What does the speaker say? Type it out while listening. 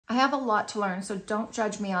I have a lot to learn, so don't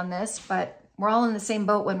judge me on this, but we're all in the same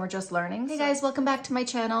boat when we're just learning. Hey guys, welcome back to my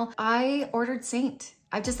channel. I ordered Seint.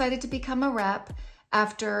 I've decided to become a rep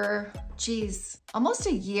after, almost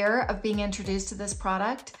a year of being introduced to this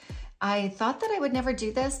product. I thought that I would never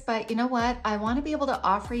do this, but you know what? I want to be able to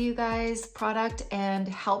offer you guys product and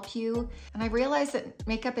help you. And I realize that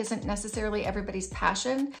makeup isn't necessarily everybody's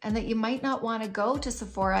passion and that you might not want to go to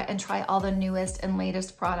Sephora and try all the newest and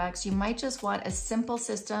latest products. You might just want a simple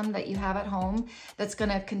system that you have at home that's going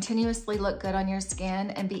to continuously look good on your skin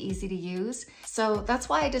and be easy to use. So that's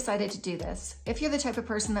why I decided to do this. If you're the type of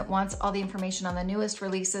person that wants all the information on the newest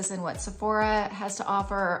releases and what Sephora has to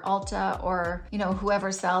offer, or Ulta, or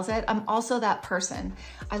whoever sells it, I'm also that person.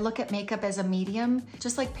 I look at makeup as a medium,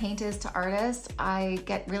 just like paint is to artists. I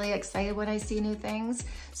get really excited when I see new things.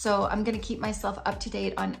 So I'm gonna keep myself up to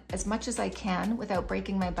date on as much as I can without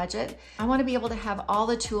breaking my budget. I wanna be able to have all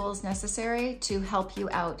the tools necessary to help you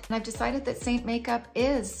out. And I've decided that Seint makeup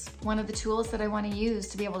is one of the tools that I wanna use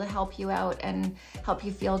to be able to help you out and help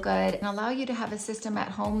you feel good and allow you to have a system at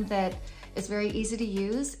home that is very easy to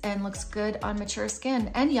use and looks good on mature skin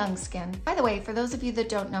and young skin. By the way, for those of you that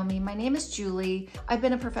don't know me, my name is Julie. I've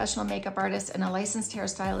been a professional makeup artist and a licensed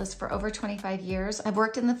hairstylist for over 25 years. I've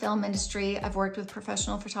worked in the film industry, I've worked with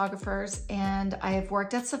professional photographers, and I've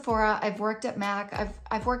worked at Sephora, I've worked at MAC,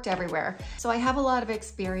 I've worked everywhere. So I have a lot of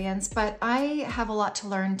experience, but I have a lot to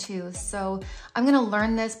learn too. So I'm gonna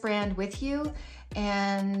learn this brand with you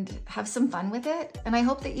and have some fun with it. And I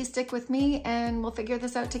hope that you stick with me and we'll figure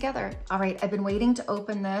this out together. All right, I've been waiting to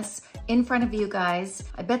open this in front of you guys.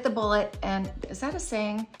 I bit the bullet, and is that a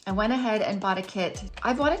saying? I went ahead and bought a kit.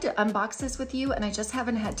 I've wanted to unbox this with you and I just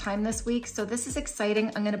haven't had time this week. So this is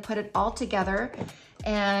exciting. I'm gonna put it all together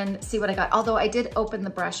and see what I got. Although I did open the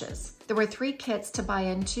brushes. There were 3 kits to buy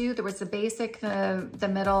into. There was the basic, the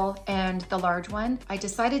middle, and the large one. I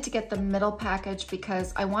decided to get the middle package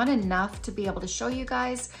because I want enough to be able to show you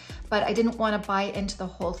guys, but I didn't want to buy into the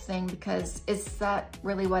whole thing because is that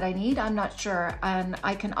really what I need? I'm not sure, and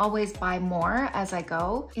I can always buy more as I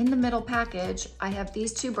go. In the middle package, I have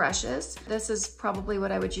these 2 brushes. This is probably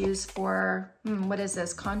what I would use for, what is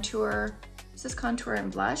this, contour? Is this contour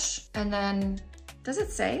and blush? And then, does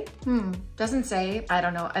it say? Doesn't say. I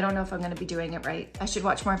don't know. I don't know if I'm gonna be doing it right. I should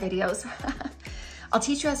watch more videos. I'll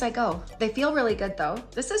teach you as I go. They feel really good though.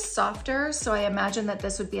 This is softer, so I imagine that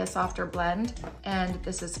this would be a softer blend. And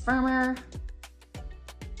this is firmer.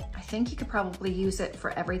 I think you could probably use it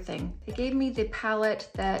for everything. They gave me the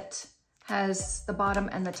palette that has the bottom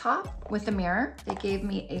and the top with the mirror. They gave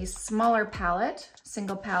me a smaller palette,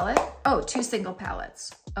 single palette. Oh, 2 single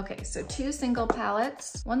palettes. Okay, so 2 single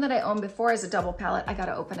palettes. One that I owned before is a double palette. I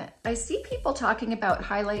gotta open it. I see people talking about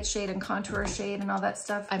highlight shade and contour shade and all that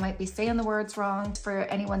stuff. I might be saying the words wrong. For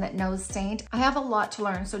anyone that knows Seint, I have a lot to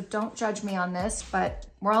learn, so don't judge me on this, but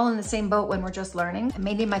we're all in the same boat when we're just learning. I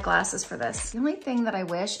may need my glasses for this. The only thing that I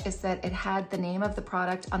wish is that it had the name of the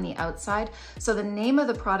product on the outside. So the name of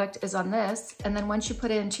the product is on this, and then once you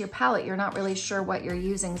put it into your palette, you're not really sure what you're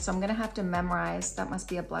using. So I'm gonna have to memorize. That must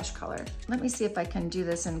be a blush color. Let me see if I can do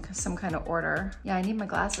this in some kind of order. Yeah, I need my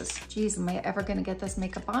glasses. Geez, am I ever gonna get this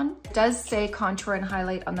makeup on? It does say contour and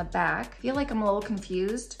highlight on the back. I feel like I'm a little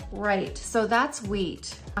confused. Right, so that's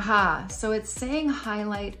wheat. Aha, so it's saying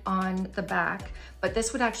highlight on the back, but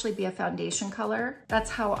this would actually be a foundation color.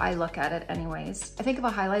 That's how I look at it anyways. I think of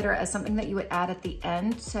a highlighter as something that you would add at the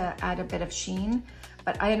end to add a bit of sheen,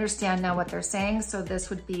 but I understand now what they're saying. So this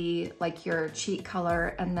would be like your cheek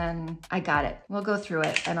color, and then I got it. We'll go through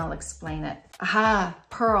it and I'll explain it. Aha,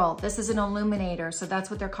 pearl. This is an illuminator. So that's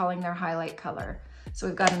what they're calling their highlight color. So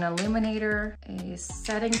we've got an illuminator, a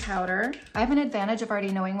setting powder. I have an advantage of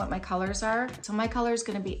already knowing what my colors are. So my color is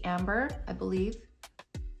gonna be amber, I believe.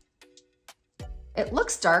 It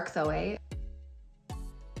looks dark though, eh?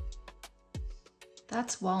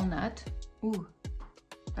 That's walnut. Ooh,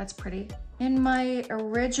 that's pretty. In my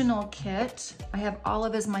original kit, I have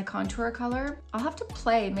olive as my contour color. I'll have to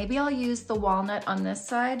play. Maybe I'll use the walnut on this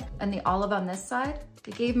side and the olive on this side.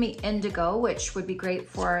 They gave me indigo, which would be great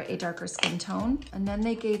for a darker skin tone. And then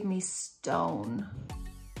they gave me stone.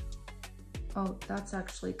 Oh, that's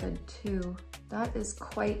actually good too. That is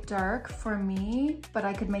quite dark for me, but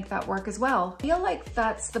I could make that work as well. I feel like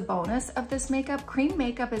that's the bonus of this makeup. Cream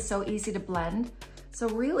makeup is so easy to blend. So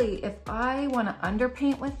really, if I want to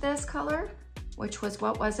underpaint with this color, which was,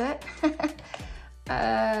 what was it?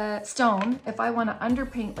 Stone. If I want to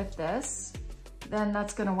underpaint with this, then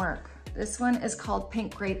that's gonna work. This one is called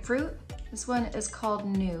Pink Grapefruit. This one is called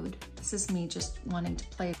Nude. This is me just wanting to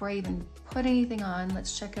play. Before I even put anything on,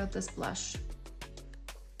 let's check out this blush.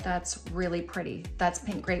 That's really pretty. That's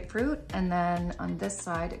pink grapefruit. And then on this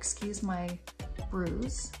side, excuse my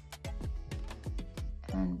bruise,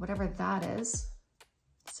 and whatever that is.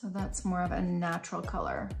 So that's more of a natural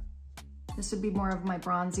color. This would be more of my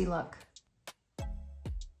bronzy look.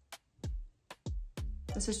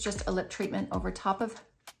 This is just a lip treatment over top of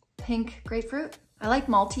pink grapefruit. I like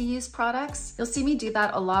multi-use products. You'll see me do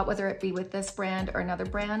that a lot, whether it be with this brand or another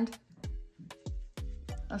brand.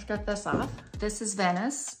 Let's get this off. This is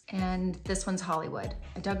Venice, and this one's Hollywood.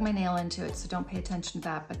 I dug my nail into it, so don't pay attention to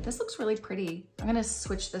that, but this looks really pretty. I'm gonna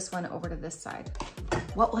switch this one over to this side.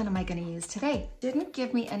 What one am I gonna use today? Didn't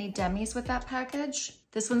give me any demis with that package.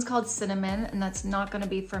 This one's called Cinnamon, and that's not gonna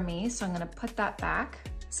be for me, so I'm gonna put that back.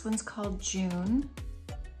 This one's called June.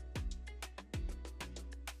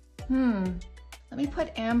 Let me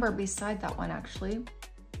put Amber beside that one, actually.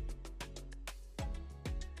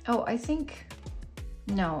 Oh, I think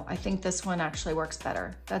this one actually works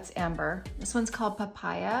better. That's Amber. This one's called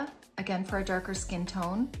Papaya, again for a darker skin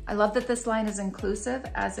tone. I love that this line is inclusive,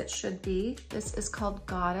 as it should be. This is called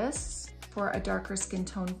Goddess for a darker skin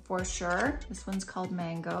tone for sure. This one's called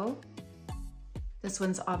Mango. This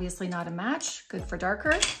one's obviously not a match, good for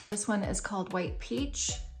darker. This one is called White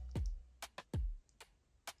Peach.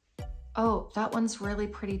 Oh, that one's really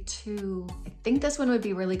pretty too. I think this one would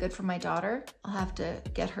be really good for my daughter. I'll have to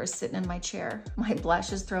get her sitting in my chair. My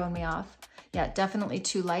blush is throwing me off. Yeah, definitely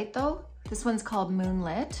too light though. This one's called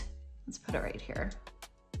Moonlit. Let's put it right here.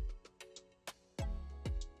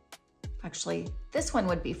 Actually, this one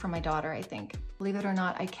would be for my daughter, I think. Believe it or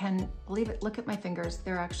not, I can believe it. Look at my fingers,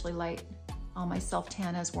 they're actually light. All my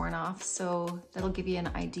self-tan has worn off, so that'll give you an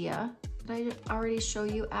idea. Did I already show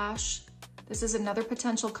you Ash? This is another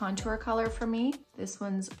potential contour color for me. This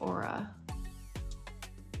one's Aura.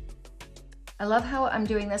 I love how I'm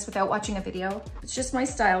doing this without watching a video. It's just my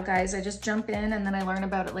style, guys. I just jump in and then I learn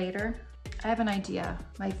about it later. I have an idea.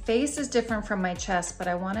 My face is different from my chest, but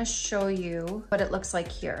I want to show you what it looks like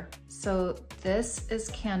here. So this is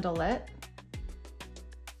Candlelit.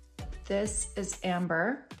 This is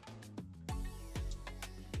Amber.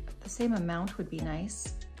 The same amount would be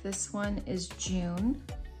nice. This one is June.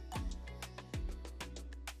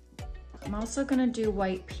 I'm also gonna do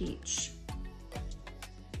White Peach.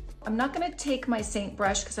 I'm not gonna take my Seint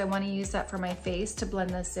brush because I wanna use that for my face to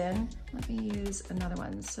blend this in. Let me use another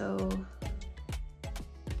one. So,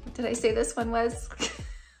 what did I say this one was?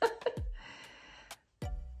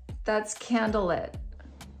 That's Candlelit.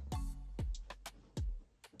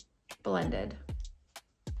 Blended.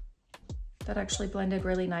 That actually blended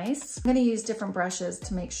really nice. I'm gonna use different brushes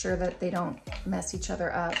to make sure that they don't mess each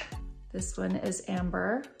other up. This one is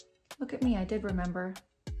Amber. Look at me, I did remember.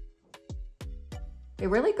 They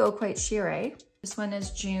really go quite sheer, eh? This one is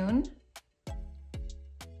June.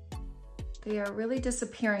 They are really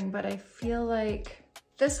disappearing, but I feel like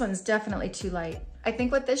this one's definitely too light. I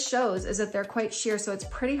think what this shows is that they're quite sheer, so it's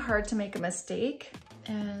pretty hard to make a mistake.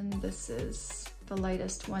 And this is the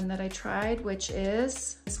lightest one that I tried, which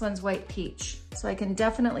is, this one's White Peach. So I can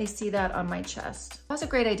definitely see that on my chest. That was a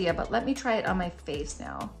great idea, but let me try it on my face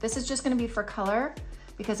now. This is just gonna be for color,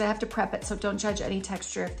 because I have to prep it, so don't judge any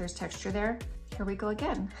texture if there's texture there. Here we go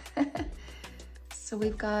again. So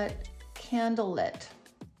we've got Candlelit.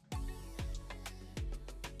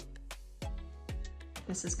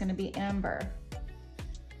 This is gonna be Amber.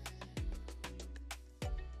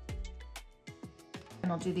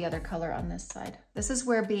 And I'll do the other color on this side. This is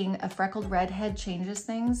where being a freckled redhead changes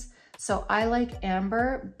things. So I like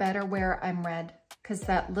Amber better where I'm red, because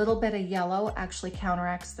that little bit of yellow actually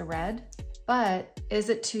counteracts the red. But is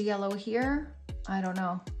it too yellow here? I don't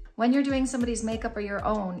know. When you're doing somebody's makeup or your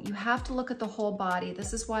own, you have to look at the whole body.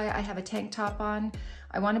 This is why I have a tank top on.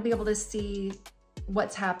 I want to be able to see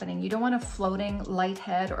what's happening. You don't want a floating light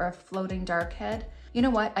head or a floating dark head. You know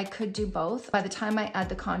what? I could do both. By the time I add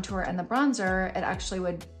the contour and the bronzer, it actually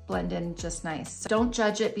would blend in just nice. So don't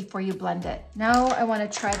judge it before you blend it. Now I want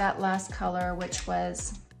to try that last color, which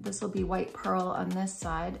was, this will be White Pearl on this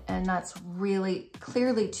side, and that's really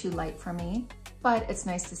clearly too light for me, but it's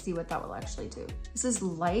nice to see what that will actually do. This is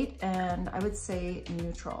light and I would say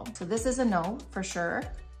neutral. So this is a no for sure.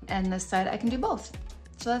 And this side I can do both.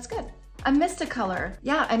 So that's good. I missed a color.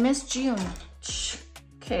 Yeah, I missed June.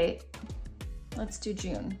 Okay, let's do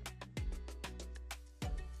June.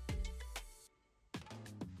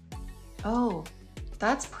 Oh,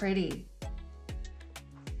 that's pretty.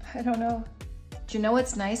 I don't know. Do you know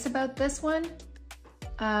what's nice about this one?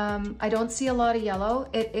 I don't see a lot of yellow.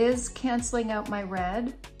 It is canceling out my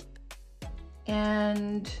red,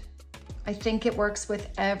 and I think it works with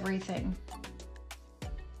everything.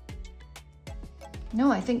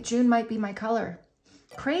 No, I think June might be my color.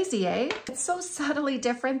 Crazy, eh? It's so subtly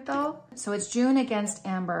different though. So it's June against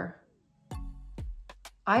amber.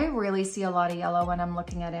 I really see a lot of yellow when I'm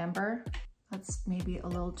looking at amber. That's maybe a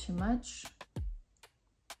little too much.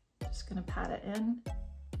 Just gonna pat it in.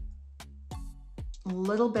 A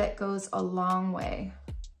little bit goes a long way.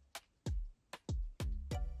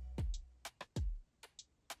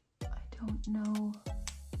 I don't know.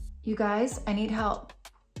 You guys, I need help.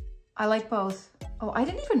 I like both. Oh, I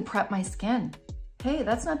didn't even prep my skin. Hey,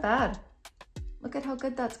 that's not bad. Look at how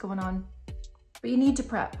good that's going on. But you need to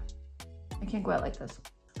prep. I can't go out like this.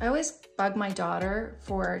 I always bug my daughter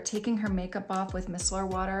for taking her makeup off with micellar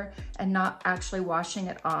water and not actually washing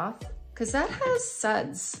it off, because that has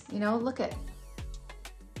suds, you know, look at.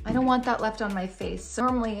 I don't want that left on my face. So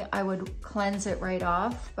normally I would cleanse it right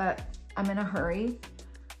off, but I'm in a hurry.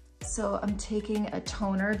 So I'm taking a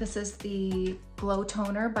toner. This is the Glow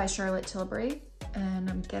Toner by Charlotte Tilbury, and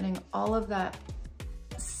I'm getting all of that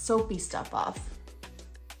soapy stuff off.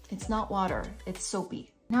 It's not water, it's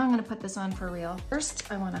soapy. Now I'm gonna put this on for real. First,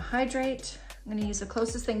 I wanna hydrate. I'm gonna use the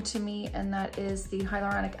closest thing to me, and that is the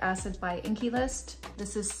hyaluronic acid by Inky List.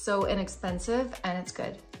 This is so inexpensive and it's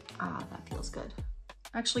good. Ah, that feels good.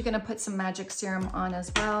 Actually gonna put some magic serum on as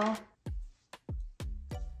well.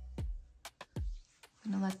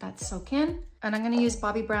 I'm gonna let that soak in. And I'm gonna use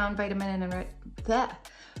Bobbi Brown Vitamin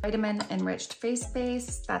Enriched Face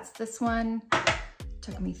Base. That's this one.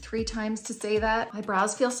 Took me 3 times to say that. My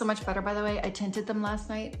brows feel so much better, by the way. I tinted them last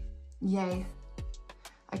night. Yay.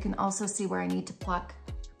 I can also see where I need to pluck.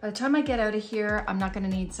 By the time I get out of here, I'm not gonna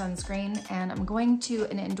need sunscreen, and I'm going to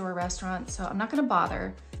an indoor restaurant, so I'm not gonna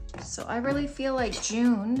bother. So I really feel like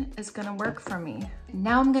June is gonna work for me.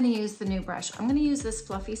 Now I'm gonna use the new brush. I'm gonna use this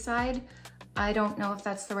fluffy side. I don't know if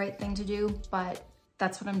that's the right thing to do, but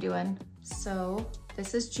that's what I'm doing. So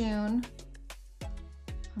this is June.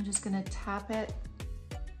 I'm just gonna tap it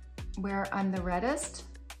where I'm the reddest.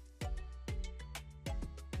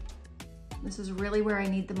 This is really where I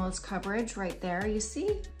need the most coverage, right there. You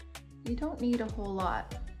see? You don't need a whole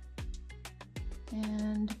lot.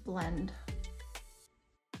 And blend.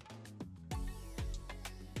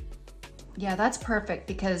 Yeah, that's perfect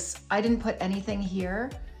because I didn't put anything here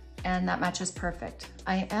and that matches perfect.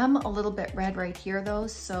 I am a little bit red right here though,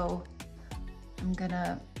 so I'm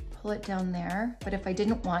gonna pull it down there. But if I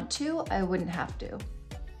didn't want to, I wouldn't have to.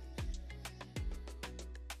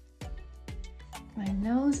 My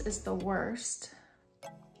nose is the worst,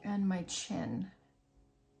 and my chin.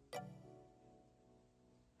 I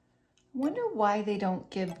wonder why they don't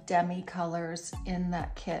give demi colors in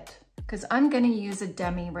that kit, because I'm gonna use a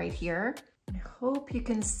demi right here. I hope you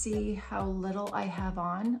can see how little I have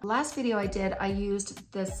on. The last video I did, I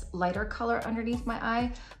used this lighter color underneath my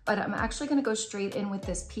eye, but I'm actually gonna go straight in with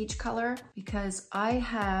this peach color because I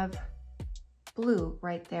have blue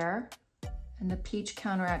right there, and the peach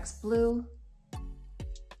counteracts blue.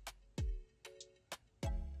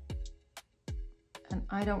 And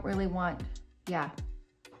I don't really want, yeah,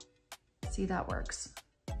 see, that works.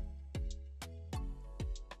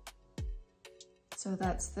 So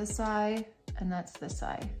that's this eye and that's this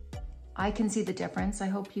eye. I can see the difference. I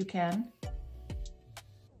hope you can.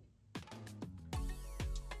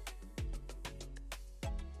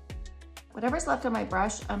 Whatever's left on my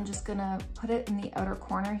brush, I'm just gonna put it in the outer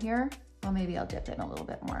corner here. Well, maybe I'll dip in a little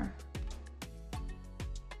bit more.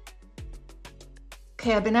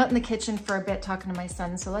 Okay, I've been out in the kitchen for a bit talking to my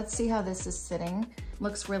son, so let's see how this is sitting.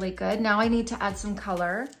 Looks really good. Now I need to add some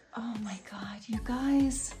color. Oh my God, you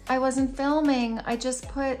guys. I wasn't filming. I just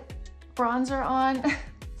put bronzer on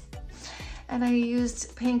and I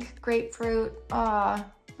used pink grapefruit. Aw,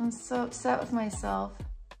 I'm so upset with myself.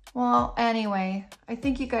 Well, anyway, I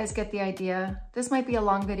think you guys get the idea. This might be a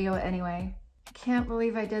long video anyway. I can't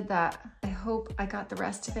believe I did that. I hope I got the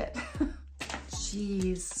rest of it.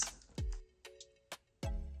 Jeez.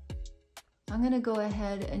 I'm gonna go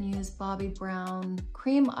ahead and use Bobbi Brown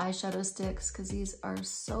cream eyeshadow sticks because these are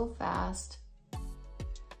so fast.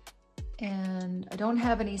 And I don't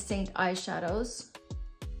have any Seint eyeshadows.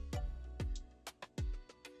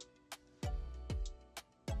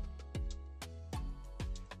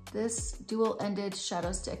 This dual-ended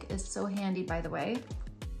shadow stick is so handy, by the way.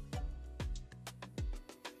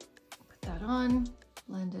 Put that on,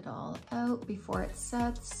 blend it all out before it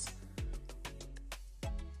sets.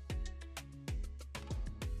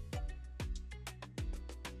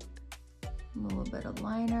 A little bit of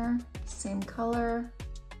liner, same color.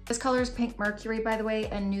 This color is Pink Mercury, by the way,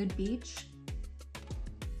 and Nude Beach.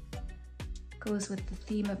 Goes with the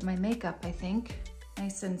theme of my makeup, I think.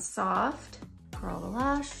 Nice and soft. Curl the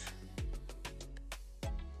lash.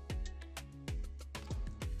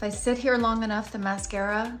 If I sit here long enough, the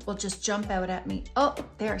mascara will just jump out at me. Oh,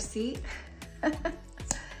 there, see?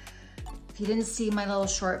 If you didn't see my little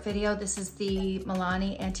short video, this is the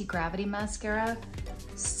Milani Anti-Gravity Mascara.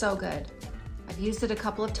 So good. I've used it a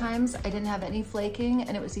couple of times. I didn't have any flaking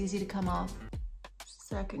and it was easy to come off.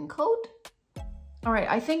 Second coat. All right,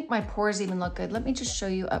 I think my pores even look good. Let me just show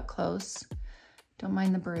you up close. Don't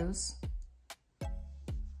mind the bruise. I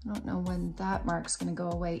don't know when that mark's gonna go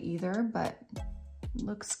away either, but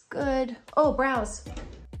looks good. Oh, brows.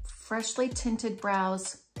 Freshly tinted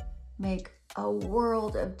brows make a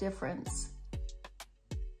world of difference.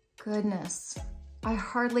 Goodness. I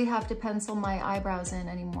hardly have to pencil my eyebrows in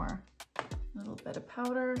anymore. A little bit of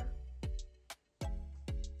powder.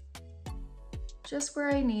 Just where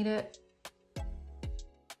I need it.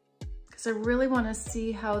 Because I really want to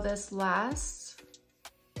see how this lasts.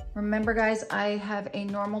 Remember guys, I have a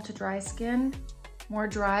normal to dry skin. More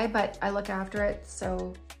dry, but I look after it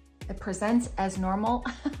so it presents as normal.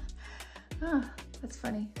 That's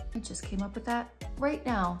funny. I just came up with that right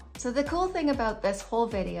now. So the cool thing about this whole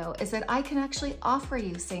video is that I can actually offer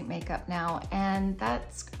you Seint makeup now, and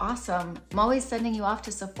that's awesome. I'm always sending you off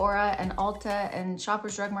to Sephora and Ulta and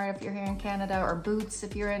Shoppers Drug Mart if you're here in Canada, or Boots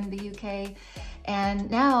if you're in the UK. And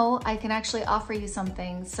now I can actually offer you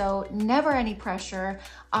something. So never any pressure.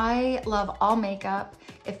 I love all makeup.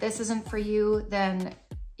 If this isn't for you, then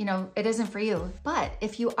you know, it isn't for you. But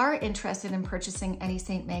if you are interested in purchasing any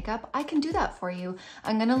Seint makeup, I can do that for you.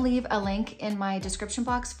 I'm gonna leave a link in my description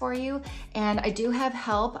box for you. And I do have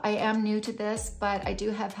help. I am new to this, but I do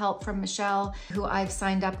have help from Michelle, who I've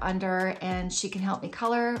signed up under, and she can help me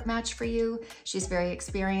color match for you. She's very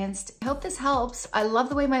experienced. I hope this helps. I love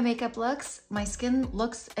the way my makeup looks. My skin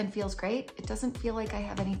looks and feels great. It doesn't feel like I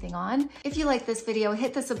have anything on. If you like this video,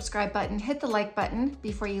 hit the subscribe button, hit the like button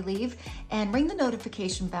before you leave, and ring the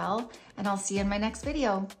notification bell, and I'll see you in my next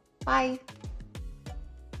video. Bye.